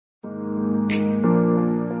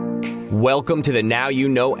Welcome to the Now You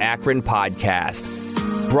Know Akron podcast,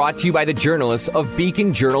 brought to you by the journalists of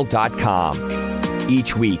BeaconJournal.com.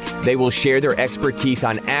 Each week, they will share their expertise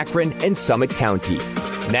on Akron and Summit County.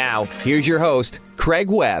 Now, here's your host,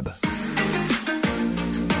 Craig Webb.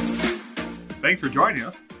 Thanks for joining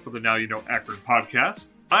us for the Now You Know Akron podcast.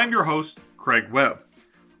 I'm your host, Craig Webb.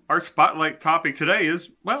 Our spotlight topic today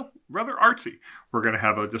is, well, rather artsy. We're going to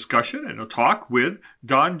have a discussion and a talk with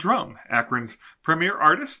Don Drumm, Akron's premier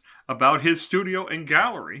artist, about his studio and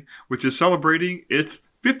gallery, which is celebrating its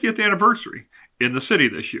 50th anniversary in the city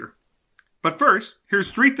this year. But first, here's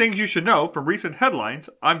 3 things you should know from recent headlines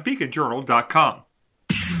on BeaconJournal.com.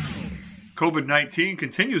 COVID-19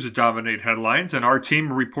 continues to dominate headlines, and our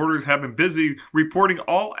team of reporters have been busy reporting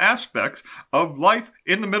all aspects of life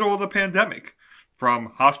in the middle of the pandemic.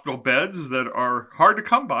 From hospital beds that are hard to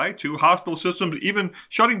come by to hospital systems even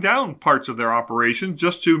shutting down parts of their operations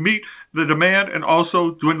just to meet the demand and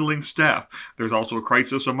also dwindling staff. There's also a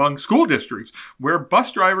crisis among school districts where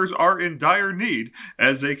bus drivers are in dire need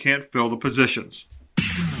as they can't fill the positions.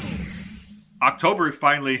 October is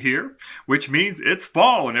finally here, which means it's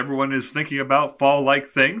fall and everyone is thinking about fall-like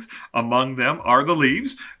things. Among them are the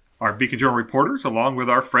leaves. Our Beacon Journal reporters, along with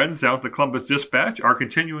our friends down at the Columbus Dispatch, are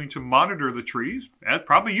continuing to monitor the trees, as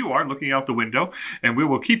probably you are looking out the window, and we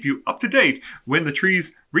will keep you up to date when the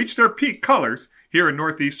trees reach their peak colors here in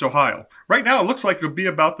Northeast Ohio. Right now, it looks like it'll be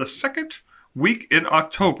about the second week in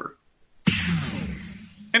October.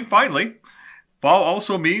 And finally, fall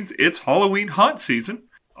also means it's Halloween haunt season.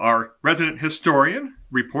 Our resident historian,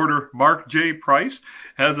 reporter Mark J. Price,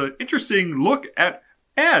 has an interesting look at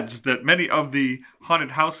ads that many of the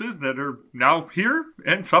haunted houses that are now here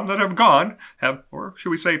and some that have gone have, or should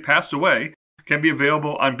we say passed away, can be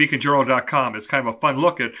available on BeaconJournal.com. It's kind of a fun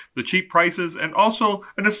look at the cheap prices and also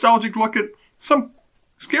a nostalgic look at some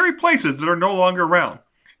scary places that are no longer around.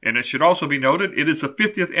 And it should also be noted, it is the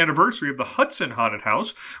 50th anniversary of the Hudson Haunted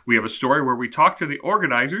House. We have a story where we talk to the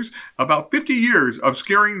organizers about 50 years of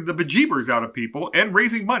scaring the bejeebers out of people and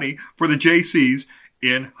raising money for the JCs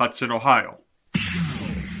in Hudson, Ohio.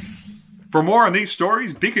 For more on these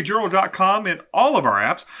stories, BeaconJournal.com and all of our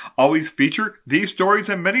apps always feature these stories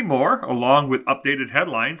and many more, along with updated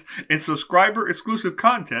headlines and subscriber-exclusive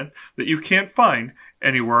content that you can't find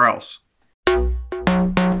anywhere else.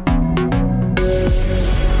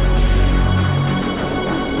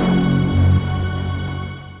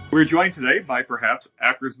 We're joined today by perhaps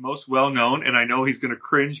Akron's most well-known, and I know he's going to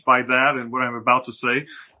cringe by that and what I'm about to say,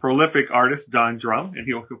 prolific artist Don Drumm, and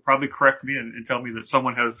he'll probably correct me and tell me that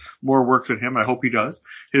someone has more works than him. I hope he does.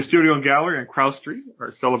 His studio and gallery on Crouse Street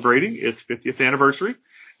are celebrating its 50th anniversary,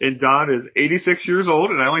 and Don is 86 years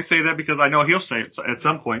old, and I only say that because I know he'll say it at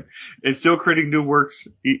some point, and still creating new works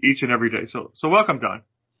each and every day. So welcome, Don.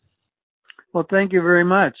 Well, thank you very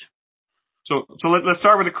much. So let's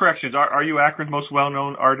start with the corrections. Are you Akron's most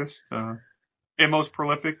well-known artist and most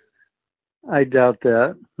prolific? I doubt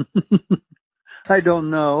that. I don't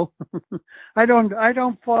know. I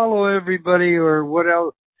don't follow everybody or what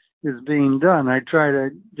else is being done. I try to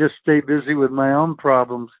just stay busy with my own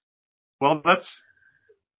problems. Well, let's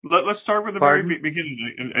start with the very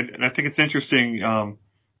beginning, and I think it's interesting.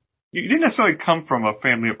 You didn't necessarily come from a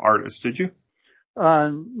family of artists, did you?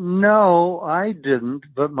 No, I didn't,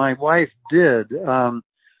 but my wife did.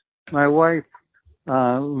 My wife,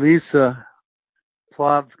 Lisa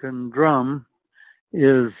Plovkin Drumm,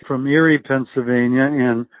 is from Erie, Pennsylvania,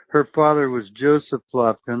 and her father was Joseph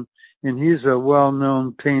Plovkin, and he's a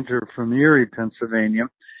well-known painter from Erie, Pennsylvania.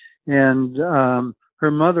 And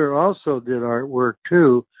her mother also did artwork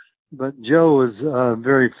too, but Joe was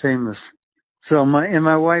very famous. So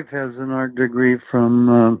my wife has an art degree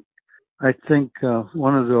from I think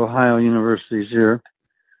one of the Ohio universities here,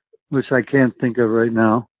 which I can't think of right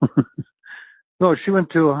now. No, she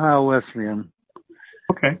went to Ohio Wesleyan.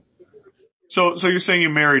 Okay. So you're saying you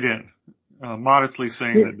married in, modestly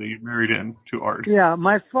saying that you married in to art. Yeah,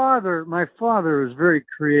 my father was very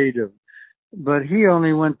creative, but he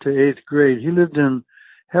only went to 8th grade. He lived in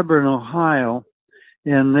Hebron, Ohio,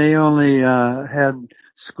 and they only had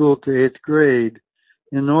school to 8th grade.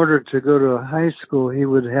 In order to go to a high school, he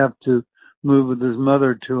would have to move with his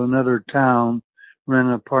mother to another town, rent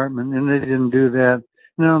an apartment, and they didn't do that.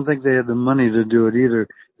 And I don't think they had the money to do it either,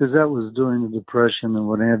 because that was during the Depression and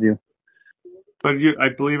what have you. But I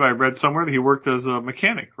believe I read somewhere that he worked as a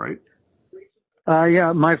mechanic, right?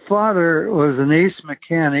 Yeah, my father was an ace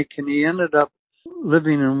mechanic, and he ended up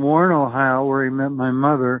living in Warren, Ohio, where he met my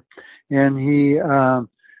mother, and he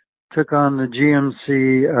took on the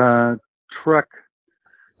GMC truck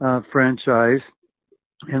franchise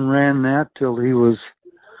and ran that till he was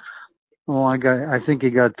I think he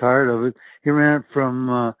got tired of it. He ran it from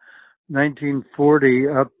 1940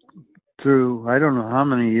 up through, I don't know how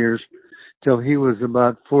many years, till he was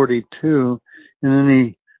about 42. And then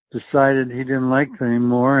he decided he didn't like it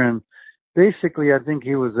anymore. And basically, I think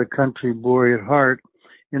he was a country boy at heart.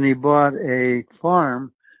 And he bought a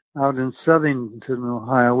farm out in Southington,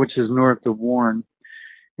 Ohio, which is north of Warren,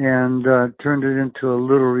 and turned it into a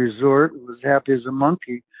little resort. Was happy as a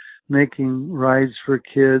monkey, making rides for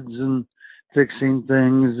kids and fixing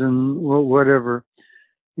things and whatever.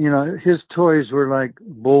 You know, his toys were like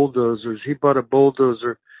bulldozers. He bought a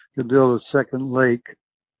bulldozer to build a second lake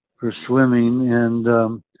for swimming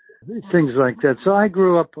and things like that. So I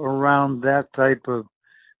grew up around that type of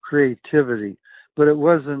creativity, but it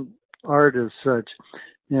wasn't art as such.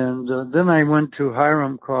 And then I went to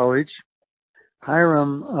Hiram College.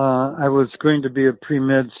 Hiram, I was going to be a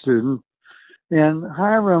pre-med student, and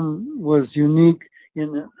Hiram was unique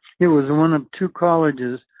in it was one of two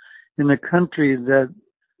colleges in the country that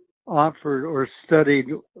offered or studied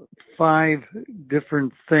 5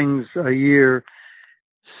 different things a year,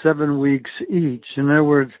 7 weeks each. In other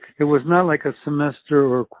words, it was not like a semester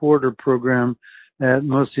or quarter program at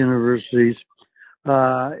most universities.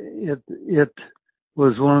 It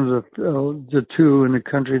was one of the two in the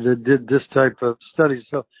country that did this type of study.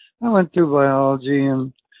 So I went through biology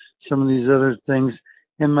and some of these other things.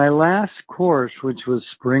 In my last course, which was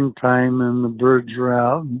springtime and the birds were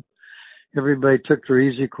out, and everybody took their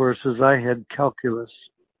easy courses, I had calculus.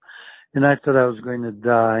 And I thought I was going to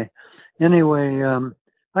die. Anyway,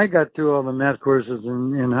 I got through all the math courses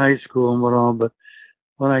in high school and what all, but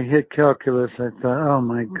when I hit calculus, I thought, oh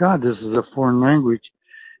my God, this is a foreign language.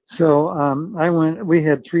 So we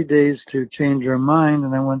had 3 days to change our mind,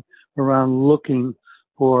 and I went around looking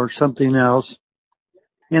for something else.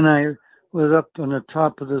 And I was up on the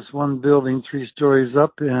top of this one building, 3 stories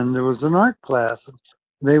up, and there was an art class.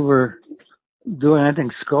 They were doing, I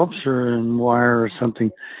think, sculpture and wire or something.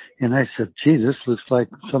 And I said, gee, this looks like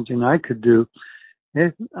something I could do.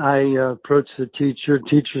 I approached the teacher.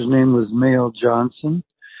 Teacher's name was Mayo Johnson.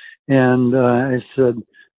 And I said,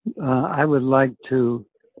 I would like to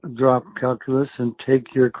drop calculus and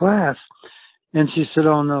take your class. And she said,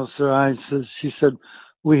 oh, no, sir. She said,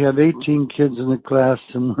 we have 18 kids in the class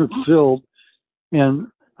and we're filled. And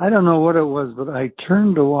I don't know what it was, but I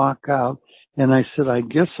turned to walk out and I said, I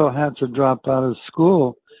guess I'll have to drop out of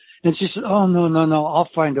school. And she said, oh, no, I'll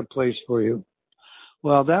find a place for you.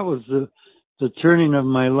 Well, that was the turning of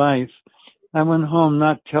my life. I went home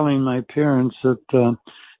not telling my parents that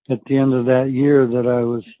at the end of that year that I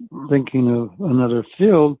was thinking of another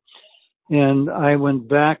field. And I went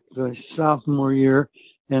back the sophomore year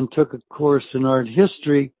and took a course in art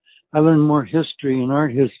history. I learned more history in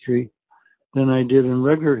art history than I did in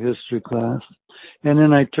regular history class. And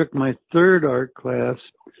then I took my third art class,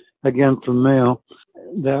 again from Mayo.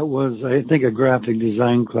 That was, I think, a graphic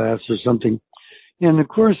design class or something. And of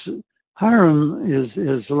course, Hiram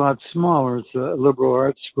is a lot smaller. It's a liberal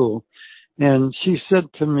arts school. And she said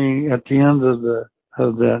to me at the end of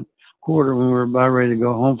that quarter when we were about ready to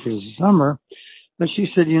go home for the summer, but she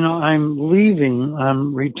said, you know, I'm leaving,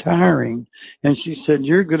 I'm retiring. And she said,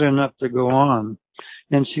 you're good enough to go on.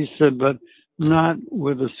 And she said, but not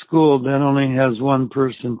with a school that only has one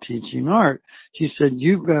person teaching art. She said,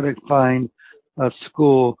 you've got to find a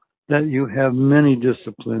school that you have many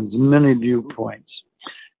disciplines, many viewpoints.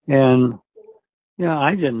 And yeah,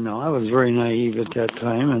 I didn't know. I was very naive at that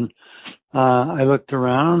time. And I looked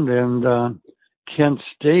around and Kent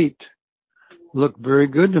State looked very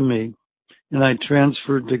good to me. And I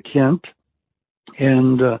transferred to Kent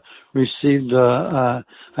and received, I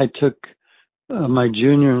took my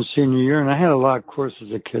junior and senior year, and I had a lot of courses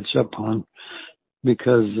to catch up on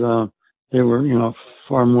because they were, you know,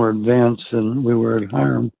 far more advanced than we were at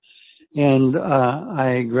Hiram. And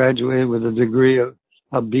I graduated with a degree of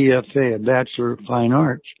a BFA, a Bachelor of Fine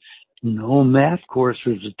Arts. No math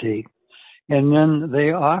courses to take. And then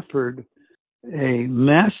they offered a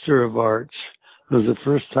Master of Arts. It was the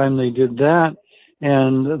first time they did that.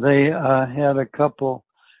 And they had a couple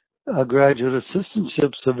graduate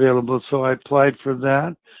assistantships available. So I applied for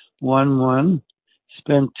that, won one,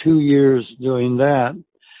 spent 2 years doing that.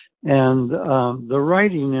 And the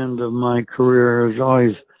writing end of my career has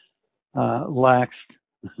always laxed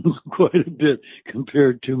quite a bit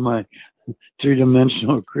compared to my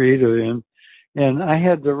three-dimensional creative end. And I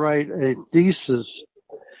had to write a thesis.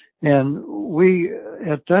 And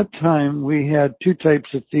at that time, we had 2 types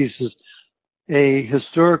of thesis, a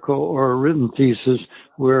historical or a written thesis,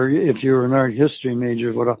 where if you were an art history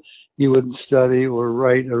major, you would study or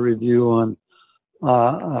write a review on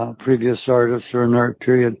previous artists or an art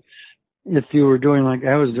period. if you were doing like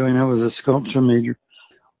I was doing, I was a sculpture major,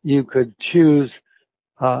 you could choose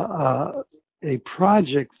a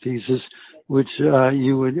project thesis, which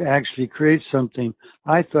you would actually create something.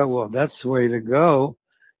 I thought, well, that's the way to go.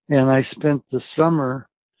 And I spent the summer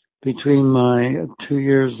between my 2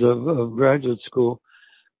 years of graduate school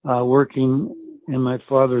working in my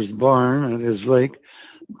father's barn at his lake,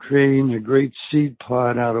 creating a great seed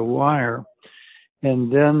pod out of wire.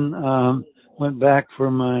 And then went back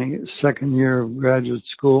for my second year of graduate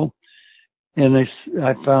school. And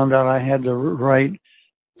I found out I had to write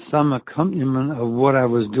some accompaniment of what I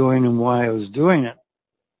was doing and why I was doing it,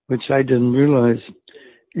 which I didn't realize.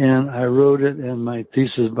 And I wrote it, and my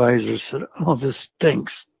thesis advisor said, "Oh, this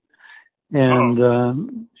stinks,"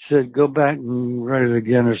 and said, "Go back and write it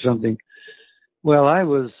again or something." Well, I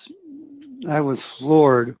was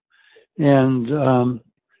floored, and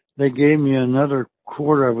they gave me another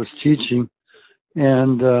quarter I was teaching,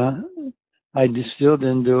 and I still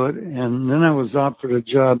didn't do it. And then I was offered a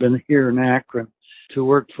job here in Akron to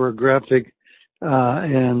work for a graphic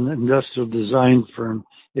and industrial design firm.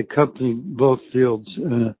 It accompanied both fields.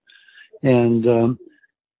 And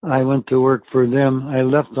I went to work for them. I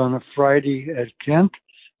left on a Friday at Kent,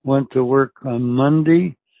 went to work on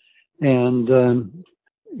Monday, and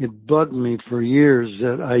it bugged me for years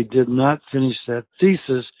that I did not finish that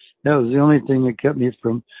thesis. That was the only thing that kept me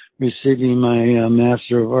from receiving my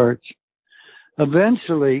Master of Arts.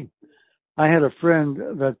 Eventually, I had a friend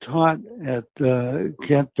that taught at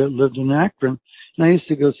Kent that lived in Akron, and I used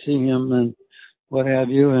to go see him and what have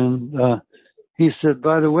you. And he said,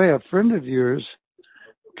 "By the way, a friend of yours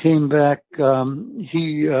came back.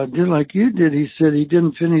 He did like you did." He said he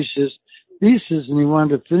didn't finish his thesis and he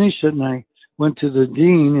wanted to finish it. And I went to the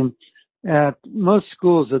dean. And at most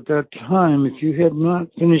schools at that time, if you had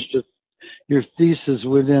not finished your thesis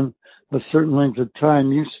within a certain length of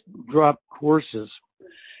time, you dropped courses.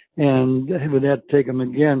 And they would have to take them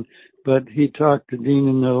again. But he talked to Dean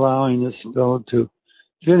into allowing this fellow to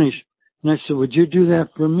finish. And I said, "Would you do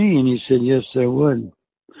that for me?" And he said, "Yes, I would."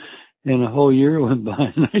 And a whole year went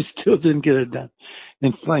by, and I still didn't get it done.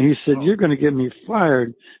 And he said, "You're going to get me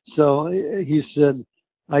fired." So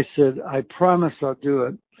I said, "I promise I'll do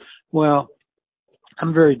it." Well,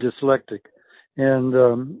 I'm very dyslexic. And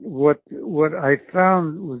what I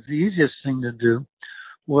found was the easiest thing to do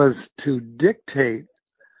was to dictate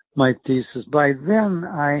my thesis. By then,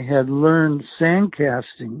 I had learned sand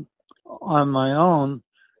casting on my own,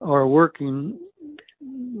 or working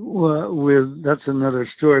with, that's another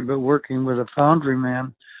story, but working with a foundry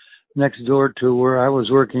man next door to where I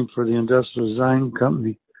was working for the industrial design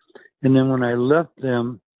company. And then when I left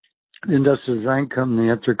them, the industrial design company,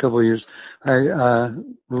 after a couple of years, I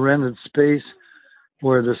rented space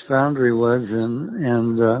where this foundry was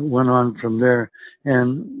and went on from there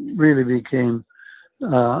and really became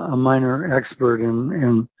a minor expert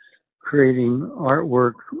in creating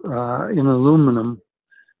artwork in aluminum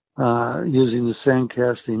using the sand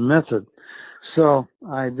casting method. So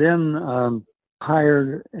I then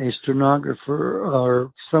hired a stenographer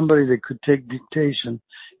or somebody that could take dictation,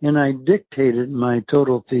 and I dictated my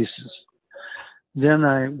total thesis. Then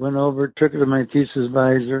I went over, took it to my thesis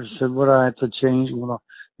advisor, said what I had to change. Well,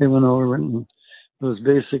 they went over it, and it was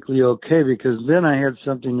basically okay, because then I had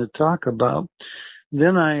something to talk about.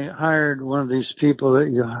 Then I hired one of these people that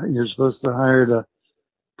you're supposed to hire to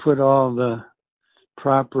put all the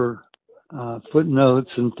proper footnotes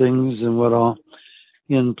and things and what all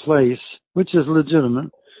in place, which is legitimate.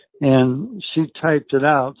 And she typed it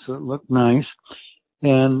out so it looked nice.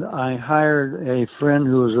 And I hired a friend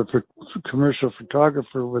who was a commercial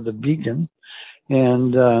photographer with a Beacon,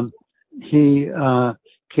 and he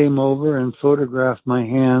came over and photographed my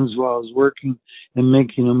hands while I was working and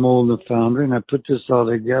making a mold in the foundry. And I put this all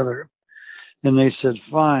together, and they said,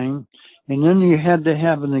 fine. And then you had to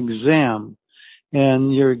have an exam,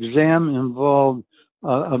 and your exam involved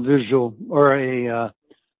a visual or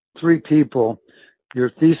three people, your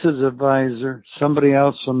thesis advisor, somebody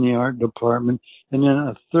else from the art department, and then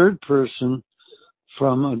a third person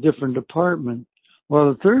from a different department.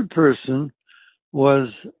 Well, the third person was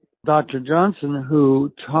Dr. Johnson,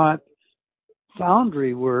 who taught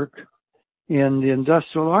foundry work in the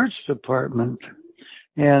industrial arts department.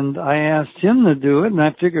 And I asked him to do it, and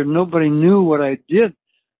I figured nobody knew what I did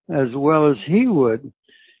as well as he would.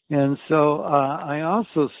 And so I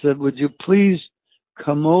also said, would you please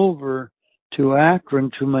come over to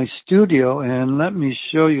Akron to my studio and let me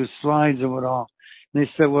show you slides and what all. And they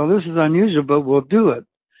said, well, this is unusual, but we'll do it.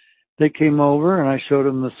 They came over and I showed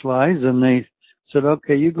them the slides, and they said,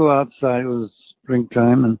 okay, you go outside. It was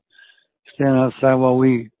springtime, and stand outside while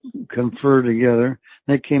we confer together.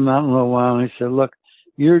 They came out in a little while and they said, look,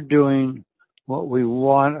 you're doing what we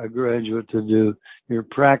want a graduate to do. You're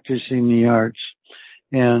practicing the arts.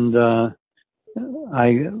 And I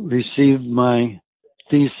received my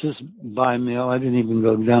thesis by mail. I didn't even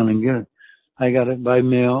go down and get it. I got it by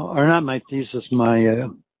mail, or not my thesis, my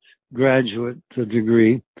graduate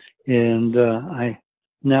degree. And I'm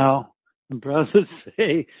proud to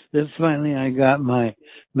say that finally I got my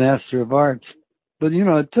Master of Arts. But,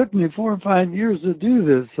 it took me 4 or 5 years to do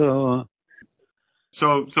this. So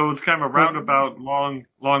it's kind of a roundabout, long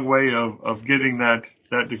way of getting that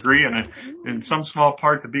degree, and in some small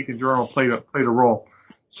part, the Beacon Journal played a role.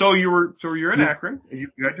 So you're in Akron, and you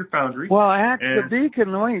had your foundry. Well,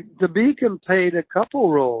 the Beacon played a couple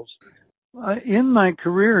roles. In my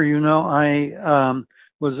career, I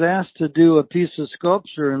was asked to do a piece of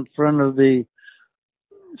sculpture in front of the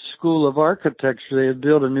School of Architecture. They had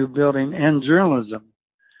built a new building, and journalism.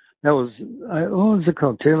 That was, what was it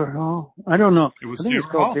called? Taylor Hall? I don't know. It was I think it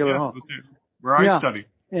was called Taylor Hall. Where I studied.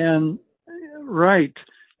 And, right.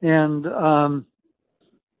 And, about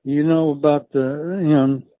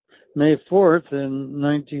May 4th in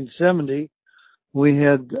 1970, we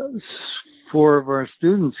had 4 of our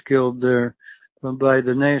students killed there by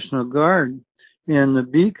the National Guard. And the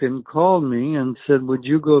Beacon called me and said, would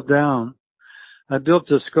you go down? I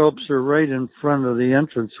built a sculpture right in front of the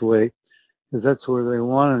entranceway, because that's where they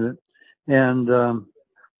wanted it. And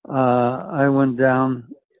I went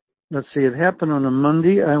down. Let's see, it happened on a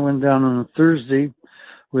Monday. I went down on a Thursday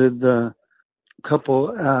with a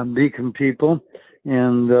couple Beacon people,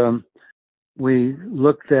 and we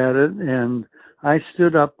looked at it, and I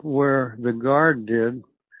stood up where the guard did,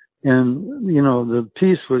 and, the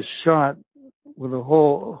piece was shot with a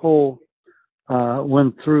hole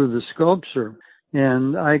went through the sculpture.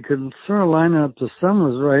 And I could sort of line it up. The sun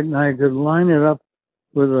was right, and I could line it up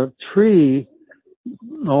with a tree,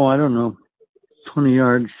 20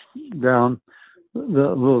 yards down the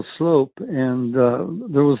little slope, and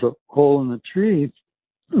there was a hole in the tree.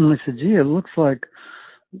 And I said, gee, it looks like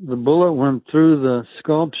the bullet went through the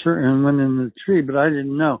sculpture and went in the tree, but I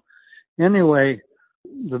didn't know. Anyway,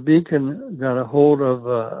 the Beacon got a hold of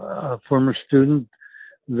a former student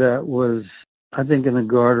that was, I think, in the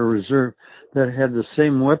Guard or Reserve, that had the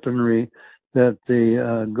same weaponry that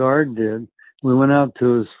the Guard did. We went out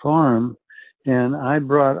to his farm, and I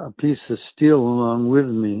brought a piece of steel along with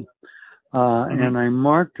me, and I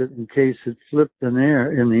marked it in case it flipped in the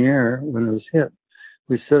air when it was hit.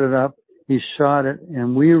 We set it up, he shot it,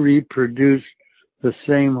 and we reproduced the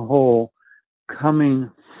same hole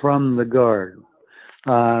coming from the Guard.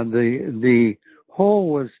 The hole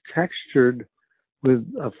was textured with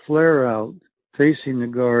a flare out facing the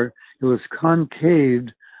Guard. It was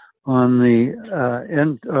concaved on the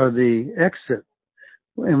end or the exit.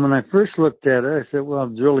 And when I first looked at it, I said, well,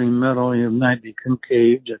 drilling metal, it might be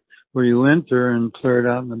concaved where you enter and clear it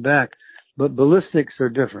out in the back. But ballistics are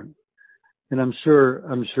different. And I'm sure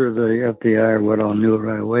the FBI would all knew it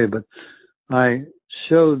right away, but I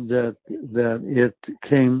showed that it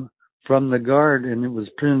came from the Guard, and it was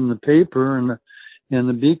printed in the paper, and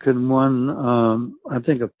the Beacon won, I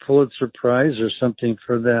think, a Pulitzer Prize or something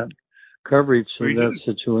for that coverage of that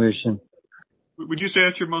situation. Would you say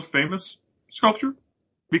that's your most famous sculpture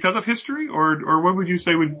because of history, or what would you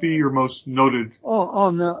say would be your most noted? Oh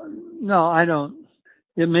no, I don't.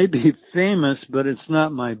 It may be famous, but it's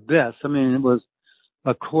not my best. I mean, it was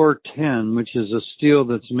a Core 10, which is a steel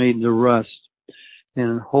that's made to rust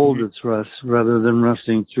and hold its rust rather than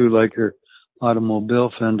rusting through like your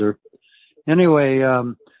automobile fender. Anyway,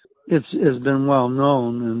 it's been well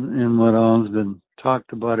known and what all has been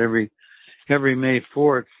talked about every May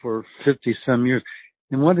 4th for 50 some years.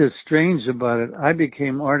 And what is strange about it, I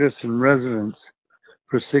became artist in residence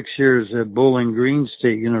for 6 years at Bowling Green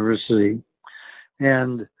State University.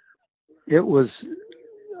 And I was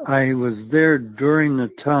there during the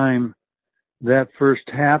time that first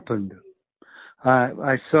happened.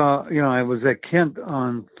 I saw, I was at Kent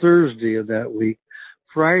on Thursday of that week.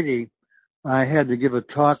 Friday, I had to give a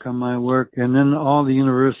talk on my work, and then all the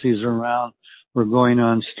universities around were going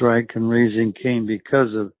on strike and raising Cain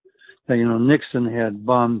because of, Nixon had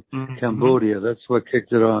bombed Cambodia. That's what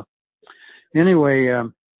kicked it off. Anyway,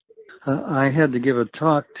 I had to give a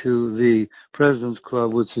talk to the President's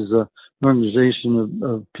Club, which is an organization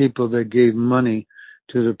of people that gave money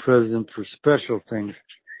to the president for special things.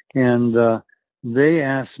 And they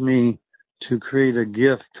asked me to create a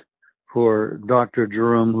gift for Dr.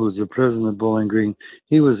 Drumm, who was the president of Bowling Green.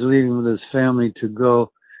 He was leaving with his family to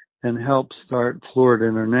go and help start Florida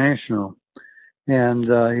International. And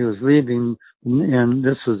he was leaving, and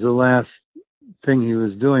this was the last thing he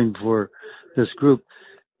was doing for this group,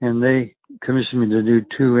 and they commissioned me to do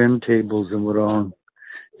 2 end tables and what all.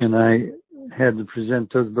 And I had to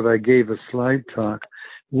present those, but I gave a slide talk.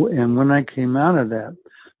 And when I came out of that,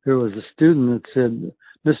 there was a student that said,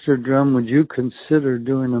 Mr. Drumm, would you consider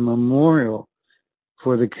doing a memorial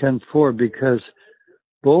for the Kent Four? Because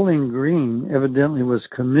Bowling Green evidently was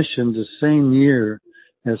commissioned the same year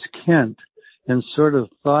as Kent and sort of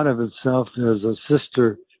thought of itself as a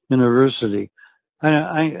sister university.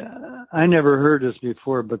 I never heard this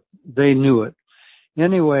before, but they knew it.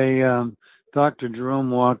 Anyway, Dr.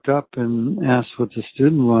 Jerome walked up and asked what the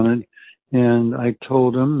student wanted, and I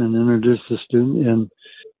told him and introduced the student, and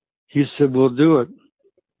he said, we'll do it.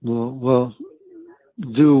 We'll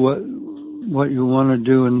do what you want to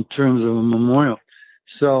do in terms of a memorial.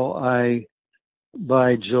 So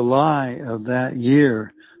by July of that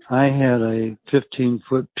year, I had a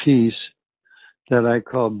 15-foot piece that I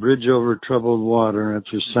called Bridge Over Troubled Water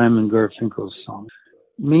after Simon Garfinkel's song.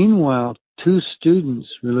 Meanwhile, 2 students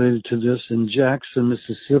related to this in Jackson,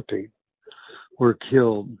 Mississippi were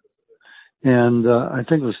killed. And I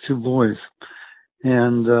think it was 2 boys.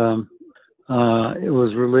 And it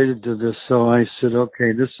was related to this. So I said,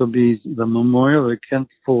 okay, this will be the memorial of Kent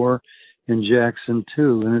 4 in Jackson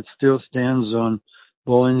 2. And it still stands on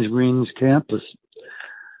Bowling Green's campus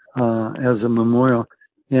as a memorial.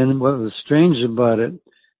 And what was strange about it,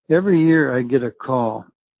 every year I get a call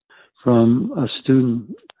from a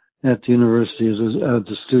student at the university, at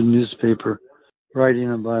the student newspaper, writing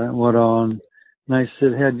about it, what all. And I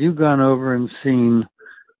said, had you gone over and seen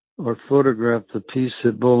or photographed the piece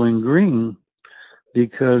at Bowling Green?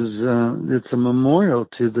 Because it's a memorial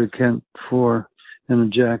to the Kent 4 and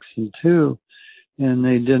the Jackson 2, and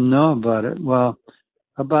they didn't know about it. Well,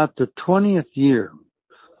 about the 20th year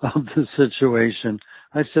of the situation,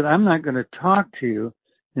 I said, I'm not going to talk to you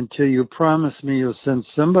until you promise me you'll send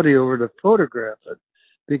somebody over to photograph it,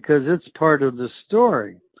 because it's part of the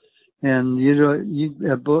story. And you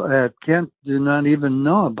at Kent do not even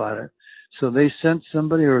know about it. So they sent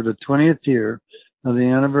somebody over the 20th year of the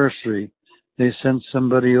anniversary. They sent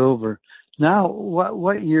somebody over. Now,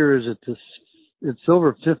 what year is it? It's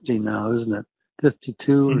over 50 now, isn't it?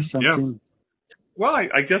 52 or something? Yeah. Well,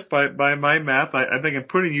 I guess by my math, I think I'm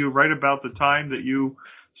putting you right about the time that you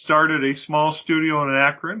started a small studio in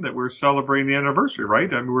Akron that we're celebrating the anniversary,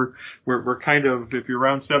 right? I mean, we're kind of, if you're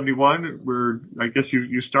around 71, I guess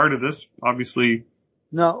you started this, obviously.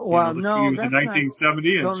 No, well, the no, studio was in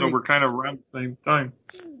 1970, and so we're kind of around the same time.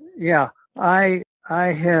 Yeah, I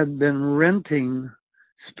had been renting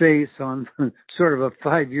space on sort of a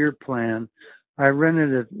 5-year plan. I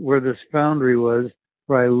rented it where this foundry was,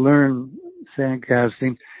 where I learned sand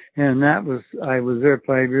casting, and I was there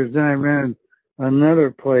 5 years. Then I rented another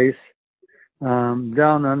place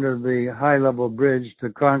down under the high-level bridge, the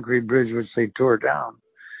concrete bridge which they tore down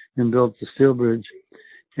and built the steel bridge.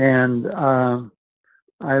 And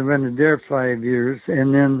I rented there 5 years,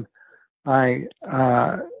 and then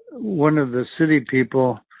one of the city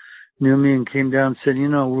people knew me and came down and said,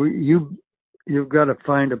 you've got to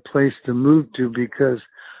find a place to move to, because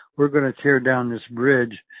we're going to tear down this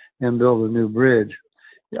bridge and build a new bridge.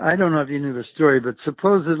 I don't know if you knew the story, but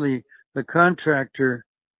supposedly the contractor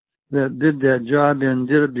that did that job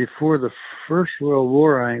did it before the First World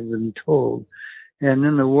War, I've been told. And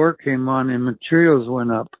then the war came on and materials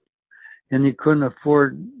went up, and he couldn't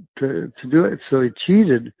afford to do it. So he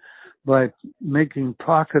cheated by making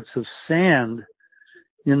pockets of sand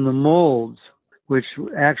in the molds, which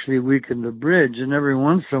actually weakened the bridge. And every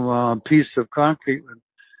once in a while, a piece of concrete would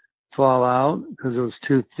fall out because it was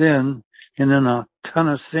too thin, and then a ton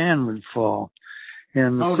of sand would fall.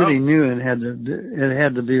 And the city knew it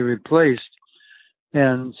had to be replaced.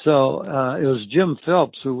 And so it was Jim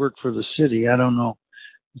Phelps who worked for the city. I don't know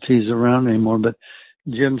if he's around anymore, but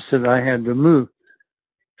Jim said I had to move.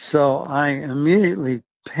 So I immediately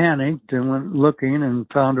panicked and went looking and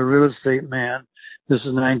found a real estate man. This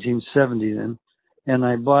is 1970 then. And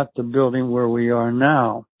I bought the building where we are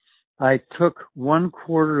now. I took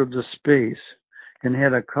 1/4 of the space and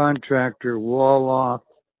had a contractor wall off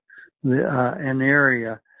an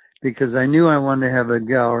area, because I knew I wanted to have a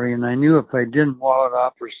gallery, and I knew if I didn't wall it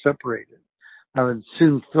off or separate it, I would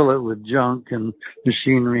soon fill it with junk and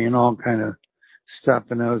machinery and all kind of stuff,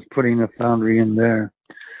 and I was putting a foundry in there.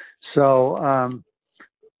 So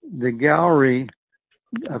the gallery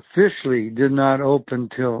officially did not open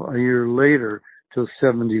till a year later, till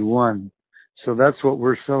 71. So that's what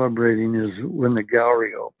we're celebrating, is when the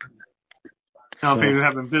gallery opened. Now, if you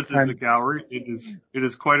haven't visited the gallery, it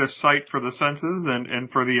is quite a sight for the senses and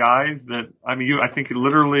for the eyes. I think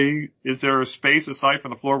literally, is there a space aside from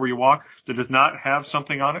the floor where you walk that does not have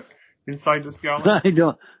something on it? inside this gallery? I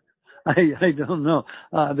don't know.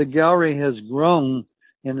 The gallery has grown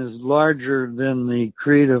and is larger than the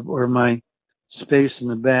creative or my space in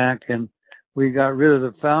the back. And we got rid of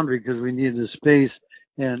the foundry because we needed the space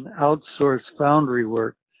and outsourced foundry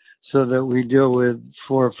work so that we deal with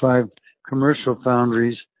 4 or 5 commercial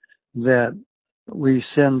foundries that we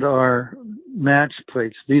send our match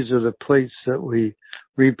plates. These are the plates that we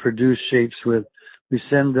reproduce shapes with. We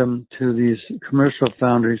send them to these commercial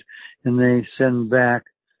foundries and they send back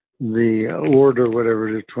the order, whatever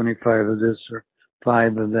it is, 25 of this or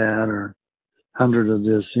 5 of that or 100 of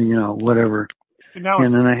this, whatever.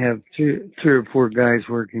 And then I have 3 or 4 guys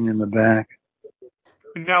working in the back.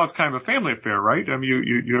 And now it's kind of a family affair, right? I mean,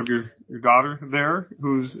 you have your daughter there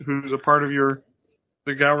who's a part of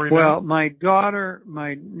the gallery now? Well, my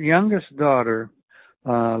youngest daughter,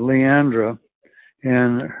 Leandra,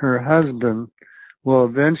 and her husband will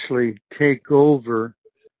eventually take over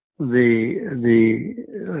the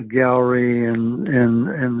gallery and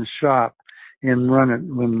the shop and run it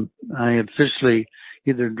when I officially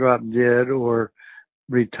either drop dead or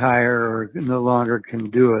retire or no longer can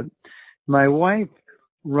do it. My wife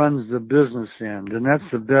runs the business end, and that's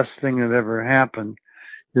the best thing that ever happened,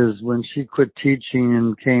 is when she quit teaching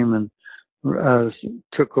and came and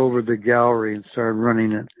took over the gallery and started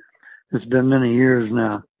running it. It's been many years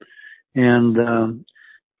now. And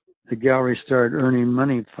the gallery started earning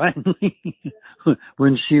money finally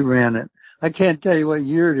when she ran it. I can't tell you what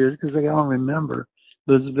year it is because I don't remember,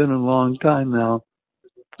 but it's been a long time now.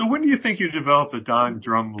 So when do you think you developed the Don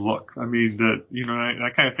Drumm look? I mean, I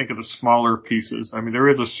kind of think of the smaller pieces. I mean, there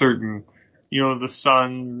is a certain, the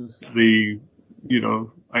suns, I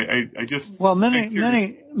just. Well, many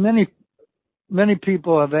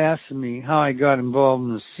people have asked me how I got involved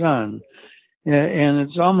in the sun, and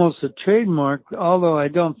it's almost a trademark. Although I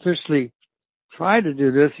don't officially try to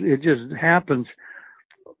do this, it just happens.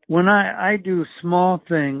 When I do small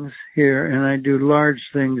things here and I do large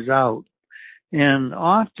things out. And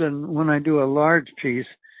often when I do a large piece,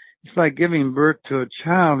 it's like giving birth to a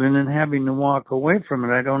child and then having to walk away from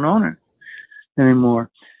it. I don't own it anymore.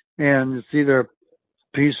 And it's either a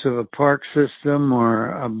piece of a park system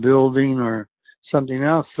or a building or something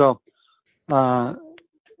else. So,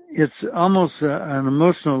 it's almost an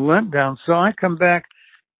emotional letdown. So I come back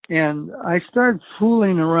and I started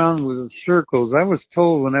fooling around with the circles. I was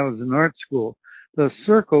told when I was in art school, the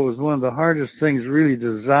circle was one of the hardest things really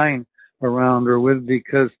to design around or with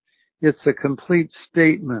because it's a complete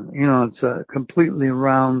statement. It's a completely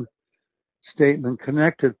round statement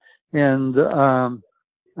connected. And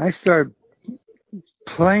I started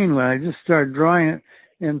playing with it. I just started drawing it.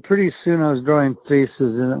 And pretty soon I was drawing faces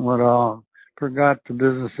in it went all. Forgot the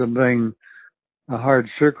business of being a hard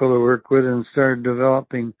circle to work with and started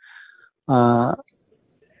developing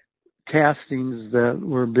castings that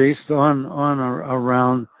were based on a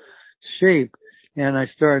round shape. And I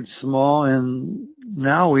started small, and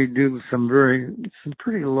now we do some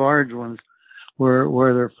pretty large ones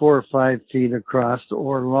where they're 4 or 5 feet across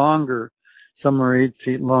or longer. Some are 8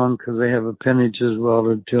 feet long because they have appendages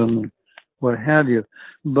welded to them and what have you.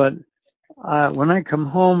 But when I come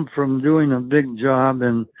home from doing a big job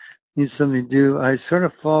and need something to do, I sort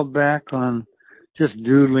of fall back on just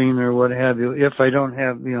doodling or what have you if I don't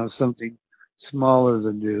have, something smaller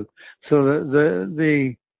to do. So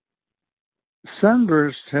the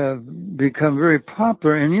sunbursts have become very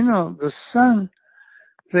popular. And, the sun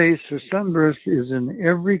face or sunburst is in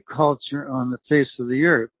every culture on the face of the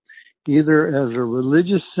earth, either as a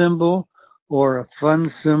religious symbol or a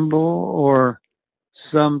fun symbol or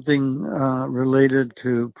something related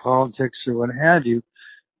to politics or what have you,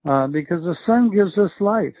 because the sun gives us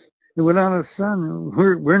life. And without a sun,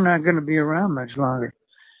 we're not going to be around much longer.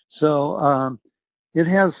 So it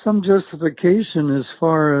has some justification as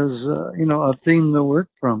far as, a theme to work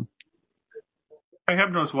from. I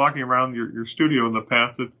have noticed walking around your studio in the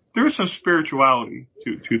past that there is some spirituality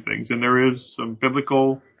to things, and there is some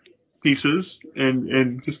biblical pieces,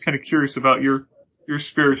 and just kind of curious about your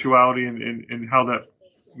spirituality and how that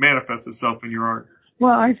manifests itself in your art.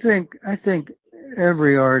 Well, I think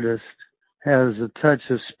every artist has a touch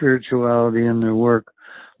of spirituality in their work,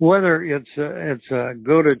 whether it's a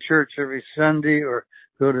go to church every Sunday or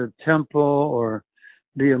go to a temple or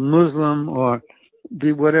be a Muslim or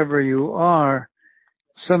be whatever you are.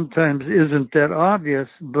 Sometimes isn't that obvious,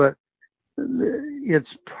 but it's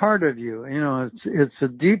part of you. It's a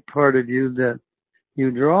deep part of you that you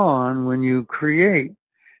draw on when you create.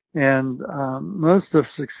 And most of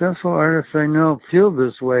the successful artists I know feel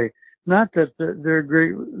this way. Not that they're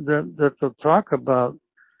great, that they'll talk about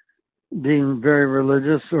being very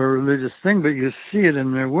religious or a religious thing, but you see it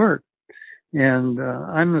in their work. And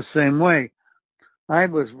I'm the same way. I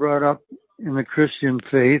was brought up in the Christian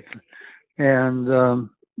faith, and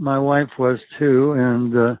my wife was too.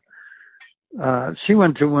 And she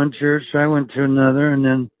went to one church, I went to another, and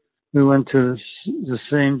then we went to the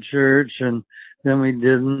same church, and then we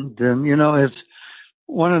didn't. And, it's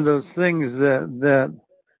one of those things that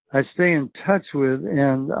I stay in touch with,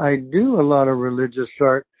 and I do a lot of religious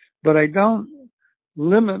art, but I don't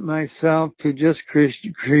limit myself to just can't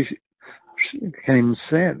even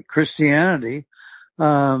say it, Christianity.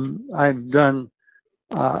 I've done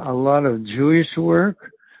a lot of Jewish work.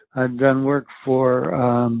 I've done work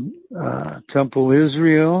for Temple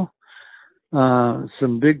Israel,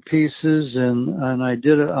 some big pieces, and I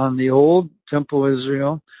did it on the old Temple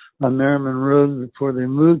Israel on Merriman Road before they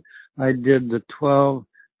moved. I did the 12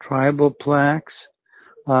 tribal plaques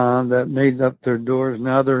that made up their doors.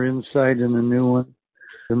 Now they're inside in the new one,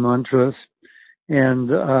 the mantras.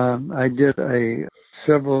 And I did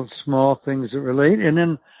several small things that relate. And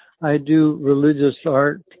then I do religious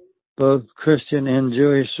art, both Christian and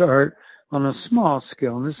Jewish art, on a small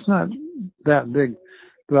scale. And it's not that big,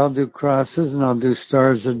 but I'll do crosses, and I'll do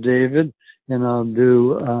Stars of David, and I'll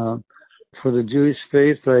do, for the Jewish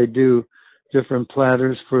faith, I do different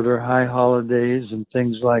platters for their high holidays and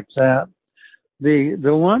things like that. The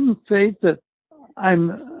one faith that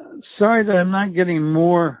I'm sorry that I'm not getting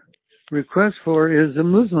more requests for is the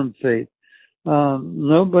Muslim faith.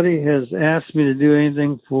 Nobody has asked me to do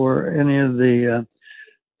anything for any of the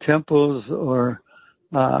temples or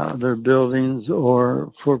their buildings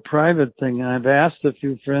or for private thing. I've asked a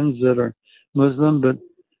few friends that are Muslim, but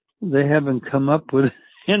they haven't come up with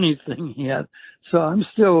anything yet. So I'm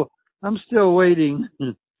still waiting,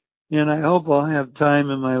 and I hope I'll have time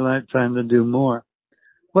in my lifetime to do more.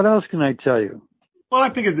 What else can I tell you? Well,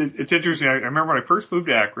 I think it's interesting. I remember when I first moved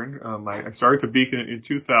to Akron, I started the Beacon in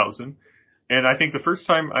 2000, and I think the first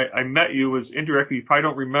time I met you was indirectly. You probably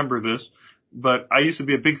don't remember this, but I used to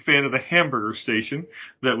be a big fan of the hamburger station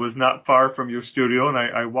that was not far from your studio, and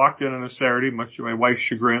I walked in on a Saturday, much to my wife's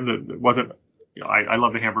chagrin, that wasn't, I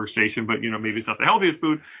love the hamburger station, but, maybe it's not the healthiest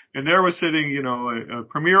food, and there was sitting, a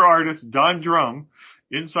premier artist, Don Drumm,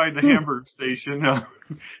 inside the hamburger station,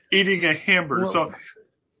 eating a hamburger. Well, so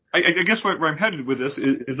I guess where I'm headed with this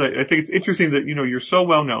is I think it's interesting that, you're so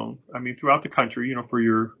well known, throughout the country, for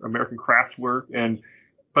your American craft work,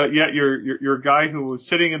 but yet you're a guy who was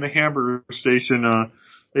sitting in the hamburger station,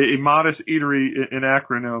 a modest eatery in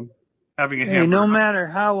Akron, having a hamburger. No matter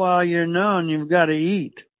how well you're known, you've got to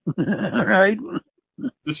eat, right?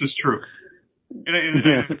 This is true. And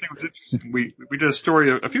I think it was interesting. We did a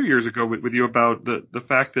story a few years ago with you about the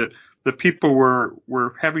fact that the people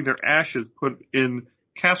were having their ashes put in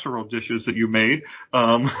casserole dishes that you made,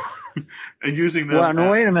 and using them. Well,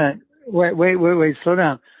 no, wait a minute. Wait, slow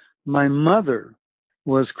down. My mother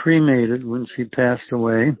was cremated when she passed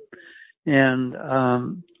away, and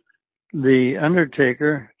the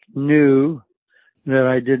undertaker knew that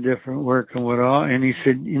I did different work and what all, and he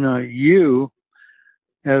said, you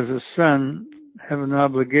as a son have an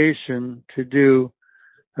obligation to do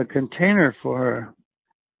a container for her.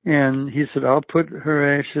 And he said, I'll put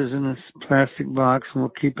her ashes in this plastic box and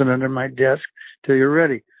we'll keep it under my desk till you're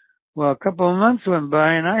ready. Well, a couple of months went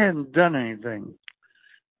by and I hadn't done anything.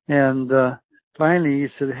 And finally he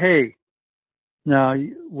said, hey, now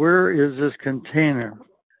where is this container?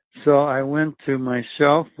 So I went to my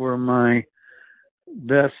shelf where my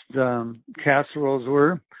best casseroles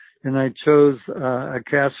were, and I chose a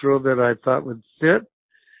casserole that I thought would fit.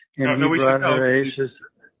 And he brought her ashes.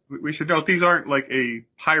 We should note these aren't like a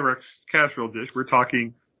Pyrex casserole dish. We're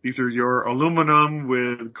talking, these are your aluminum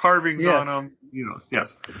with carvings on them.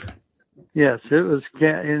 Yes. Yes, it was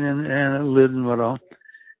and a lid and what all.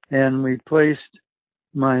 And we placed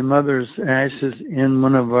my mother's ashes in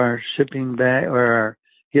one of our shipping bag or our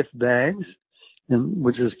gift bags,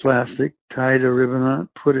 which is plastic, tied a ribbon on it,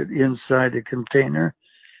 put it inside a container,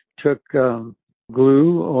 took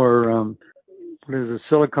glue or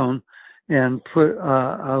silicone, and put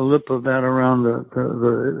a lip of that around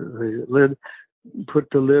the lid, put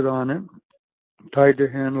the lid on it, tied the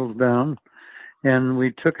handles down, and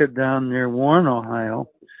we took it down near Warren, Ohio,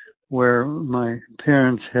 where my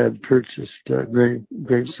parents had purchased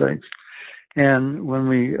grave sites. And when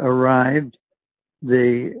we arrived,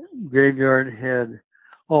 the graveyard had,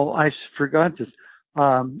 I forgot this,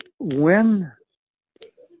 when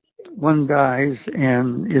one dies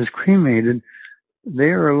and is cremated, they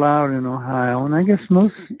are allowed in Ohio, and I guess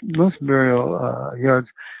most burial yards,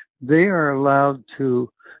 they are allowed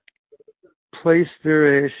to place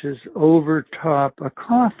their ashes over top a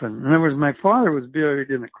coffin. In other words, my father was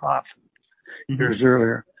buried in a coffin years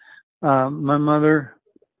earlier. my mother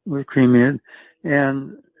was cremated,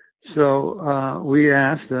 and so we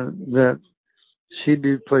asked that she'd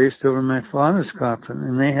be placed over my father's coffin,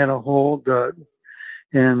 and they had a hole dug,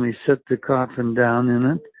 and we set the coffin down in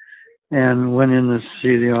it, and went in to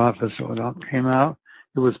see the office. When it came out,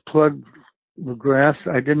 it was plugged with grass.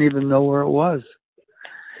 I didn't even know where it was,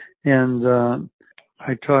 and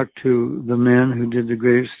I talked to the man who did the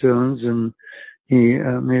gravestones, and he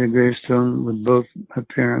made a gravestone with both my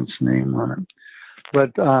parents' name on it.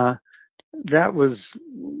 But that was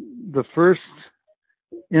the first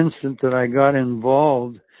instant that I got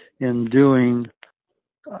involved in doing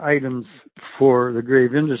items for the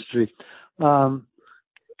grave industry. But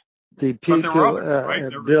there were others, right?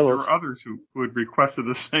 There were others who had requested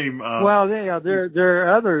the same. Well, there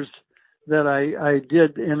are others that I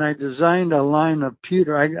did, and I designed a line of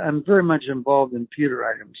pewter. I'm very much involved in pewter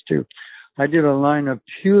items too. I did a line of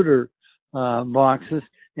pewter boxes,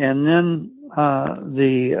 and then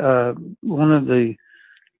one of the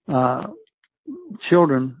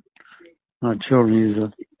children, he's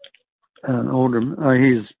an older,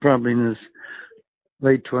 he's probably in his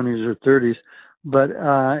late 20s or 30s, but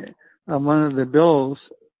one of the bills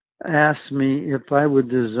asked me if I would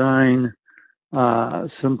design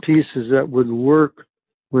some pieces that would work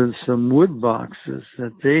with some wood boxes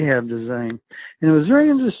that they have designed. And it was very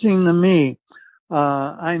interesting to me.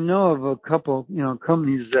 I know of a couple,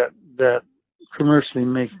 companies that commercially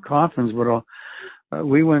make coffins, but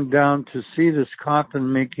we went down to see this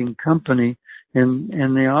coffin making company,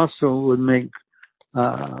 and they also would make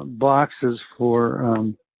boxes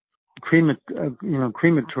for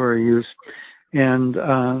crematory use, and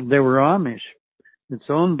they were Amish. It's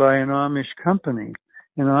owned by an Amish company,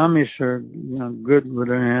 and Amish are good with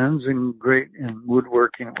their hands and great in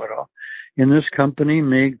woodworking and what all. And this company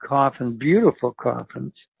made coffins, beautiful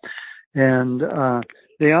coffins, and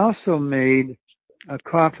they also made a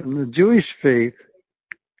coffin. The Jewish faith,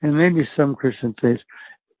 and maybe some Christian faiths,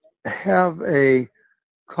 have a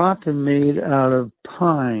coffin made out of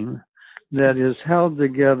pine that is held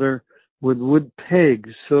together with wood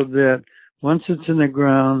pegs, so that once it's in the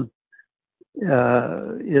ground,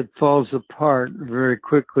 it falls apart very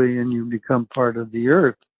quickly and you become part of the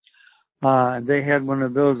earth. They had one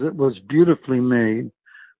of those that was beautifully made,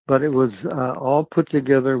 but it was all put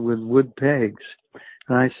together with wood pegs.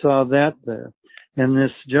 And I saw that there. And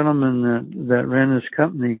this gentleman that ran this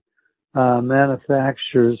company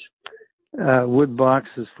manufactures wood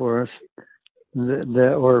boxes for us,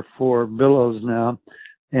 or for billows now.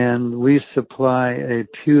 And we supply a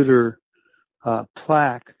pewter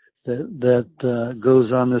plaque that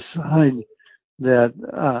goes on the side that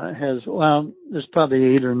has, there's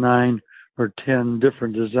probably 8 or 9 or 10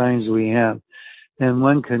 different designs we have. And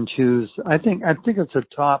one can choose, I think it's a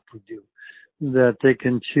top we do, that they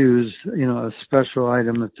can choose, a special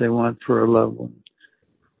item if they want for a loved one.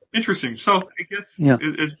 Interesting. So I guess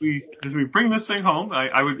as we bring this thing home,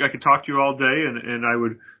 I could talk to you all day, and I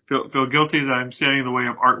would feel guilty that I'm standing in the way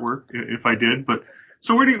of artwork if I did. But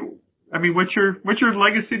so what's your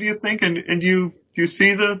legacy, do you think? And do you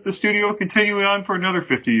see the studio continuing on for another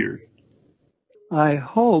 50 years? I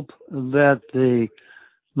hope that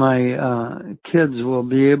my kids will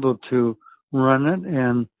be able to run it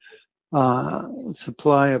and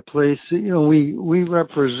supply a place. We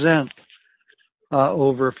represent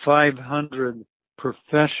over 500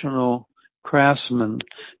 professional craftsmen,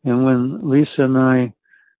 and when Lisa and I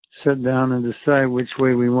sat down and decided which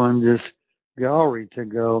way we wanted this gallery to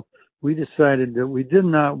go, we decided that we did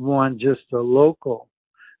not want just a local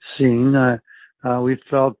scene. We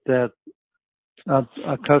felt that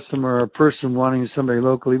a customer or a person wanting somebody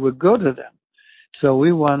locally would go to them. So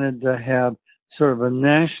we wanted to have sort of a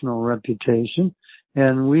national reputation,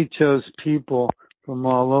 and we chose people from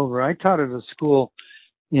all over. I taught at a school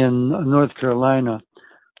in North Carolina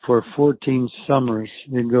for 14 summers.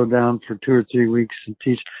 We'd go down for 2 or 3 weeks and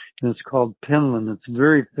teach, and it's called Penland. It's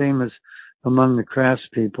very famous among the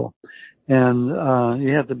craftspeople. And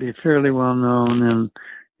you have to be fairly well known,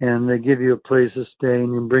 and they give you a place to stay,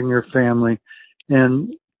 and you bring your family.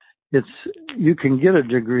 And you can get a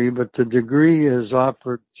degree, but the degree is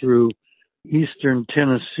offered through Eastern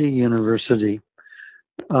Tennessee University.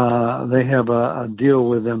 They have a deal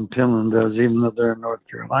with them, Penland does, even though they're in North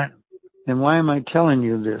Carolina. And why am I telling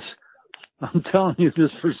you this? I'm telling you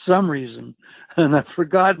this for some reason, and I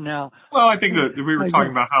forgot now. Well, I think that we were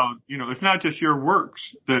talking about how, it's not just your works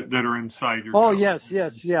that are inside your gallery.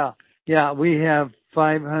 Yes, yeah. We have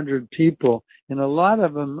 500 people, and a lot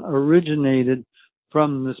of them originated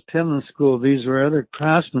from this Penland School. These were other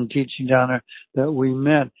craftsmen teaching down there that we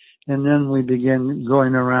met, and then we began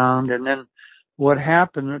going around, and then what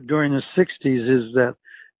happened during the 60s is that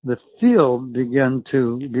the field began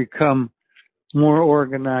to become more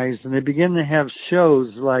organized, and they began to have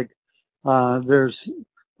shows like there's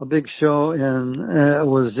a big show it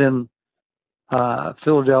was in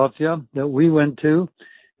Philadelphia that we went to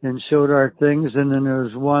and showed our things, and then there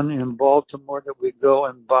was one in Baltimore that we go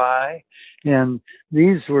and buy, and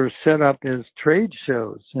these were set up as trade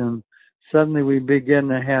shows, and suddenly we began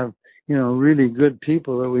to have, really good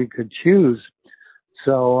people that we could choose.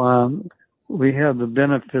 So we have the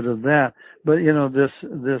benefit of that. But,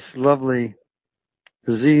 this lovely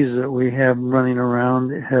disease that we have running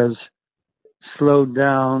around has slowed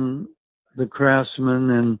down the craftsmen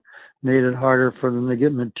and made it harder for them to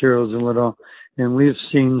get materials and what all. And we've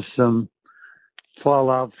seen some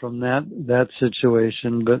fallout from that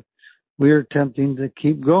situation, but we are attempting to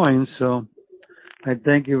keep going. So I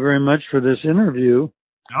thank you very much for this interview.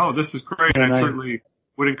 Oh, this is great. And I certainly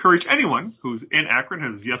would encourage anyone who's in Akron,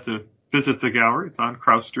 has yet to visit the gallery. It's on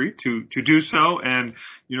Crouse Street to do so. And,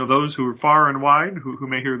 those who are far and wide who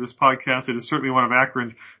may hear this podcast, it is certainly one of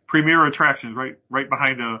Akron's premier attractions, right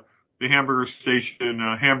behind the hamburger station,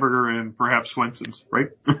 Hamburger and perhaps Swenson's, right?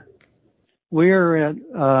 We are at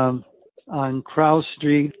on Crouse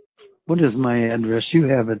Street. What is my address? You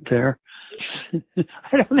have it there.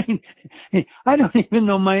 I don't even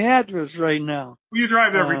know my address right now. Well, you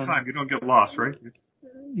drive every time. You don't get lost, right?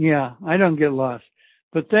 Yeah, I don't get lost.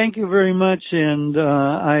 But thank you very much, and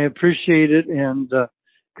I appreciate it. And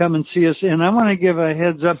come and see us. And I want to give a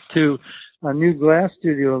heads up to a new glass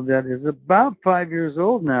studio that is about 5 years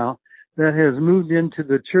old now, that has moved into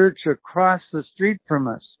the church across the street from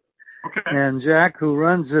us. Okay. And Jack, who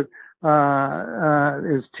runs it,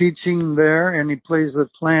 is teaching there, and he plays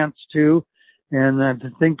with plants too. And I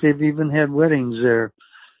think they've even had weddings there.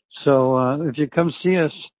 So if you come see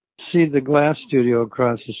us, see the glass studio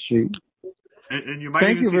across the street. And you might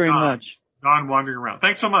Thank even you see very much. Don wandering around.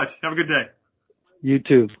 Thanks so much. Have a good day. You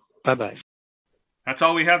too. Bye-bye. That's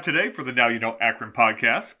all we have today for the Now You Know Akron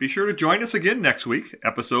podcast. Be sure to join us again next week.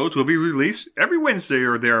 Episodes will be released every Wednesday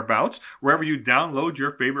or thereabouts, wherever you download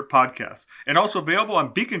your favorite podcasts. And also available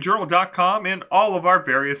on beaconjournal.com and all of our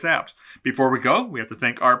various apps. Before we go, we have to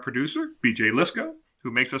thank our producer, BJ Lisko,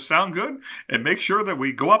 who makes us sound good and makes sure that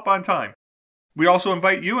we go up on time. We also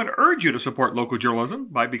invite you and urge you to support local journalism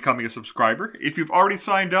by becoming a subscriber. If you've already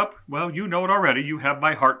signed up, well, you know it already. You have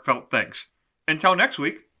my heartfelt thanks. Until next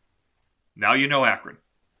week, Now You Know Akron.